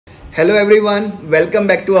Hello everyone, welcome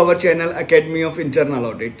back to our channel Academy of Internal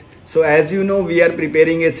Audit. So as you know, we are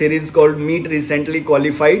preparing a series called Meet Recently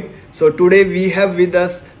Qualified. So today we have with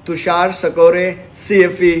us Tushar, Sakore,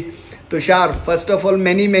 CFE. Tushar, first of all,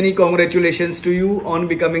 many congratulations to you on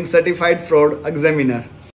becoming Certified Fraud Examiner.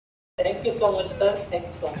 Thank you so much, sir. Thank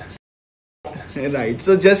you so much. Right.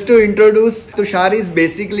 So just to introduce, Tushar is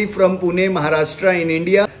basically from Pune, Maharashtra in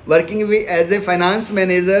India, working as a finance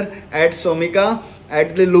manager at Somika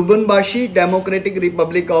at the Lubumbashi Democratic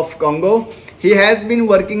Republic of Congo. He has been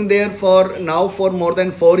working there for more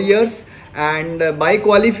than 4 years, and by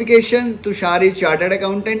qualification Tushar is chartered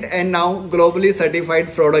accountant and now globally certified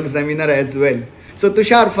fraud examiner as well. So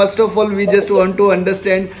Tushar, first of all, we just want to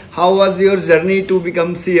understand how was your journey to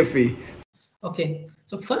become CFE? Okay,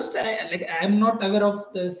 so first, I'm not aware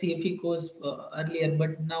of the CFE course earlier,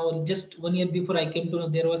 but now just 1 year before I came to know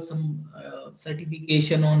there was some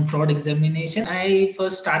certification on fraud examination. I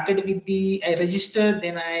first started with I registered,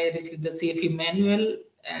 then I received the CFE manual,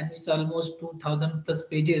 and it's almost 2000 plus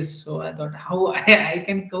pages. So I thought how I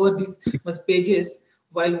can cover this much pages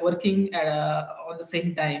while working on the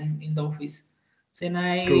same time in the office. Then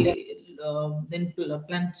I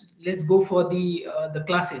planned, let's go for the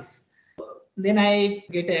classes. Then I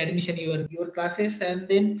get an admission your classes, and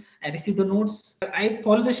then I receive the notes. I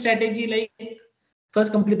follow the strategy like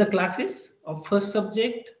first complete the classes of first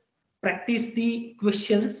subject, practice the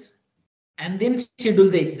questions, and then schedule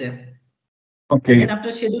the exam. Okay. And then after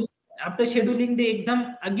scheduling the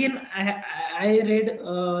exam, again I read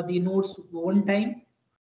the notes one time,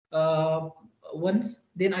 once,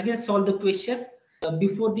 then again solve the question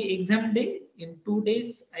before the exam day. In 2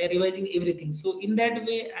 days, I revising everything. So in that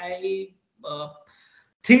way, I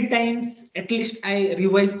 3 times at least I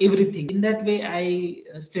revise everything. In that way,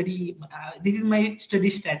 I study. This is my study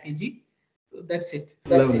strategy. That's it.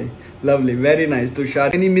 Lovely, very nice.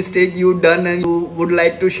 Tushar, any mistake you done and you would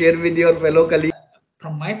like to share with your fellow colleagues?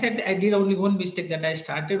 From my side, I did only one mistake, that I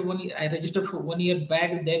started I registered for 1 year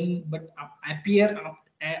back then, but appear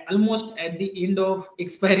almost at the end of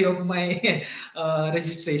expiry of my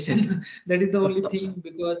registration. That is the only thing,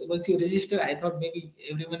 because once you register, I thought maybe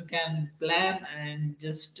everyone can plan and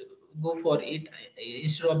just go for it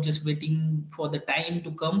instead of just waiting for the time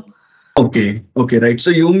to come. Okay, right.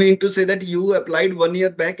 So you mean to say that you applied 1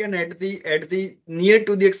 year back, and at the near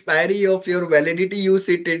to the expiry of your validity, you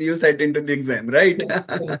sat into the exam, right?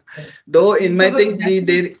 Though in my thing,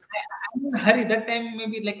 I'm in a hurry that time,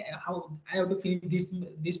 maybe like how I have to finish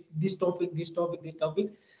this topic.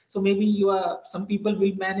 So maybe some people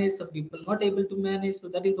will manage, some people not able to manage. So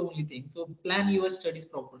that is the only thing. So plan your studies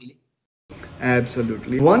properly.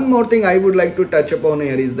 Absolutely. One more thing I would like to touch upon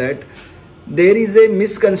here is that there is a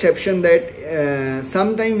misconception that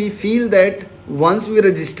sometimes we feel that once we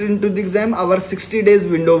register into the exam, our 60 days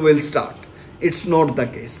window will start. It's not the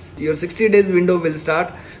case. Your 60 days window will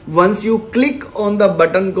start once you click on the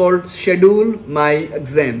button called schedule my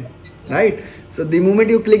exam, right? So the moment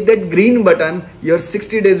you click that green button, your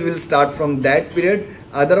 60 days will start from that period.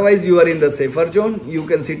 Otherwise, you are in the safer zone. You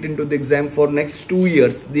can sit into the exam for next 2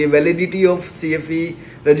 years. The validity of CFE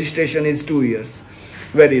registration is 2 years.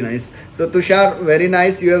 Very nice. So Tushar, very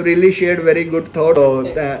nice. You have really shared very good thoughts.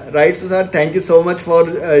 Right, Tushar, thank you so much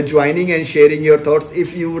for joining and sharing your thoughts.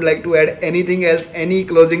 If you would like to add anything else, any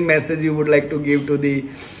closing message you would like to give to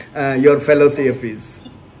your fellow CFEs.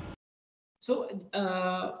 So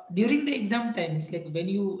during the exam times, like when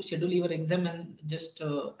you schedule your exam and just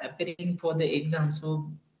appearing for the exam,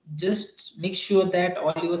 so just make sure that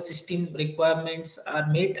all your system requirements are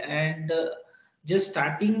met, and just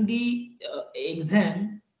starting the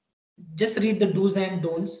exam, just read the do's and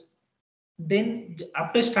don'ts. Then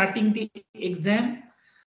after starting the exam,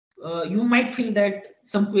 you might feel that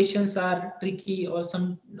some questions are tricky or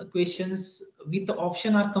some questions with the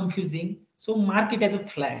option are confusing. So mark it as a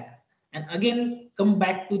flag, and again come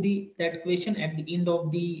back to that question at the end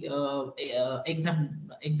of the exam,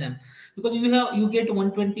 because you get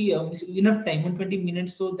 120 enough time, 120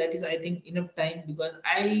 minutes. So that is, I think, enough time, because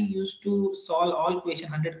I used to solve all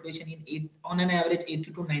 100 question on an average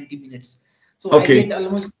 80 to 90 minutes. So okay. I get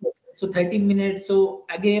almost 30 minutes. So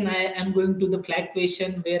again, I am going to the flag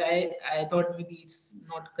question where I thought maybe it's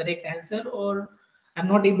not correct answer, or I'm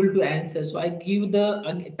not able to answer. So I give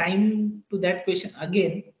the time to that question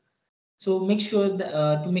again. So making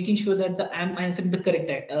sure that I'm answering the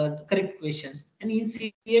correct questions. And in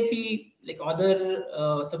CFE, like other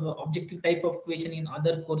some objective type of question in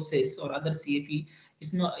other courses or other CFE,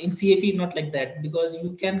 it's not in CFE, not like that, because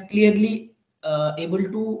you can clearly able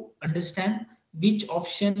to understand which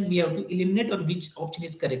option we have to eliminate or which option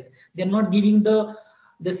is correct. They're not giving the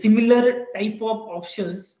similar type of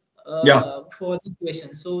options for the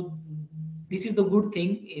question. So this is the good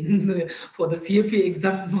thing in for the CFE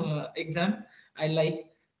exam. I like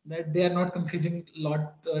that they are not confusing a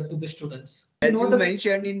lot to the students. As you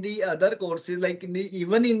mentioned in the other courses, like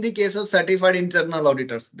even in the case of certified internal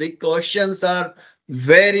auditors, the questions are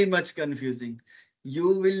very much confusing. You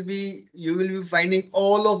will be finding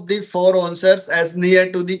all of the 4 answers as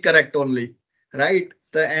near to the correct only, right?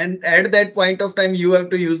 And at that point of time, you have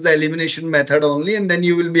to use the elimination method only, and then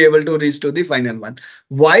you will be able to reach to the final one.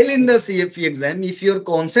 While in the CFE exam, if your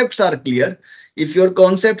concepts are clear,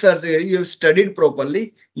 you have studied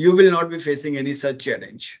properly, you will not be facing any such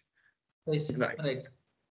challenge. Right.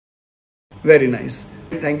 Very nice.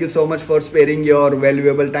 Thank you so much for sparing your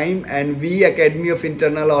valuable time, and we Academy of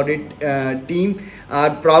Internal Audit team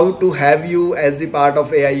are proud to have you as the part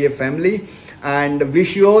of AIA family, and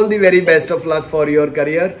wish you all the very best of luck for your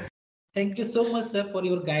career. Thank you so much, sir, for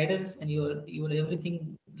your guidance and your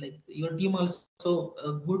everything. Like your team also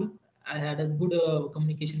good. I had a good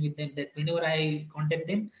communication with them. That whenever I contact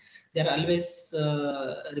them, they are always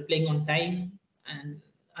replying on time and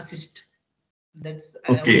assist. That's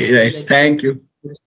okay. Yes, thank you.